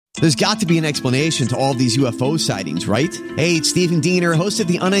There's got to be an explanation to all these UFO sightings, right? Hey, it's Stephen Diener, host of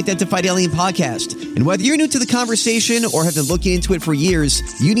the Unidentified Alien Podcast. And whether you're new to the conversation or have been looking into it for years,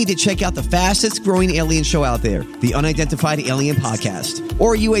 you need to check out the fastest growing alien show out there, the Unidentified Alien Podcast,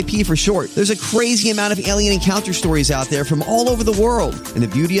 or UAP for short. There's a crazy amount of alien encounter stories out there from all over the world. And the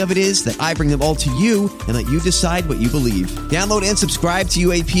beauty of it is that I bring them all to you and let you decide what you believe. Download and subscribe to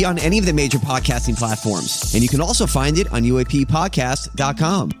UAP on any of the major podcasting platforms. And you can also find it on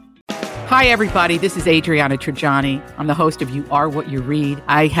UAPpodcast.com. Hi, everybody. This is Adriana Trajani. I'm the host of You Are What You Read.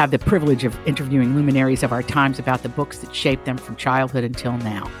 I have the privilege of interviewing luminaries of our times about the books that shaped them from childhood until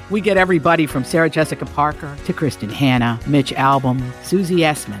now. We get everybody from Sarah Jessica Parker to Kristen Hanna, Mitch Albom, Susie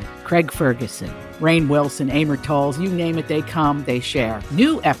Essman, Craig Ferguson, Rainn Wilson, Amor Tolls, you name it, they come, they share.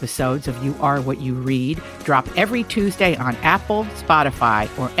 New episodes of You Are What You Read drop every Tuesday on Apple, Spotify,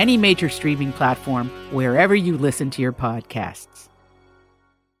 or any major streaming platform wherever you listen to your podcasts.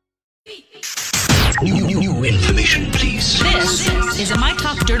 New information, please. This is a My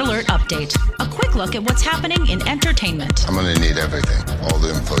Talk Dirt Alert update. A quick look at what's happening in entertainment. I'm gonna need everything, all the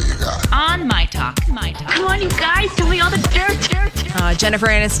info you got. On My Talk. Come on, you guys, tell me all the dirt. Jennifer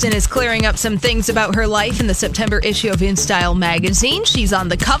Aniston is clearing up some things about her life in the September issue of InStyle magazine. She's on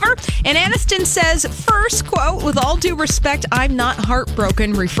the cover, and Aniston says, first, quote, with all due respect, I'm not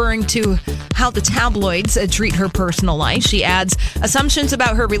heartbroken, referring to how the tabloids treat her personal life. She adds, assumptions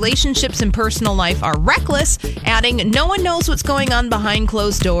about her relationships and personal life are reckless, adding, no one knows what's going on behind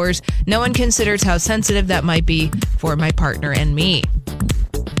closed doors. No one considers how sensitive that might be for my partner and me.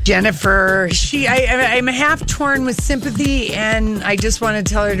 Jennifer, I'm half torn with sympathy, and I just want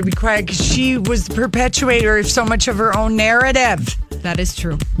to tell her to be quiet because she was the perpetuator of so much of her own narrative. That is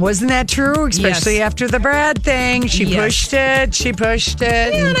true. Wasn't that true? Especially after the Brad thing. She pushed it.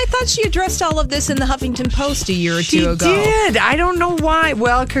 Yeah, and I thought she addressed all of this in the Huffington Post a year or two ago. She did. I don't know why.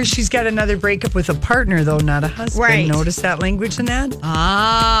 Well, because she's got another breakup with a partner, though, not a husband. Right. Notice that language in that?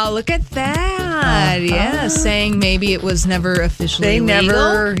 Ah, look at that. Yeah, saying maybe it was never officially legal. They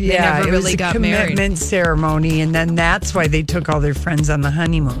never really got married. It was a commitment ceremony, and then that's why they took all their friends on the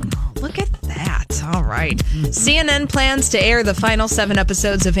honeymoon. Look at that. All right. CNN plans to air the final 7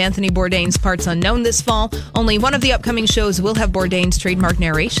 episodes of Anthony Bourdain's Parts Unknown this fall. Only one of the upcoming shows will have Bourdain's trademark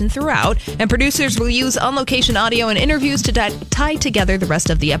narration throughout, and producers will use on-location audio and interviews to tie together the rest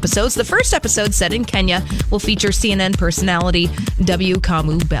of the episodes. The first episode, set in Kenya, will feature CNN personality W.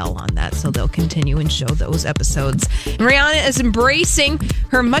 Kamau Bell on that, so they'll continue and show those episodes. And Rihanna is embracing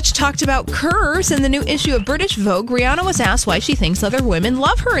her much-talked-about curves in the new issue of British Vogue. Rihanna was asked why she thinks other women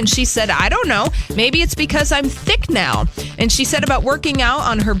love her, and she said, I don't know. Maybe it's because I'm thick now. And she said about working out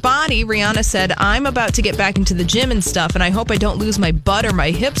on her body, Rihanna said, I'm about to get back into the gym and stuff, and I hope I don't lose my butt or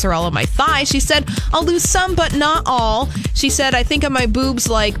my hips or all of my thighs. She said, I'll lose some, but not all. She said, I think of my boobs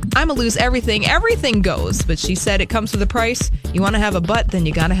like I'm going to lose everything. Everything goes. But she said it comes with a price. You want to have a butt, then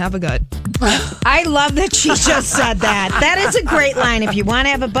you got to have a gut. I love that she just said that. That is a great line. If you want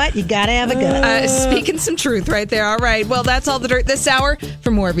to have a butt, you got to have a gut. Speaking some truth right there. All right. Well, that's all the dirt this hour. For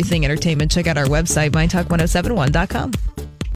more everything entertainment, check out our website, mytalk1071.com.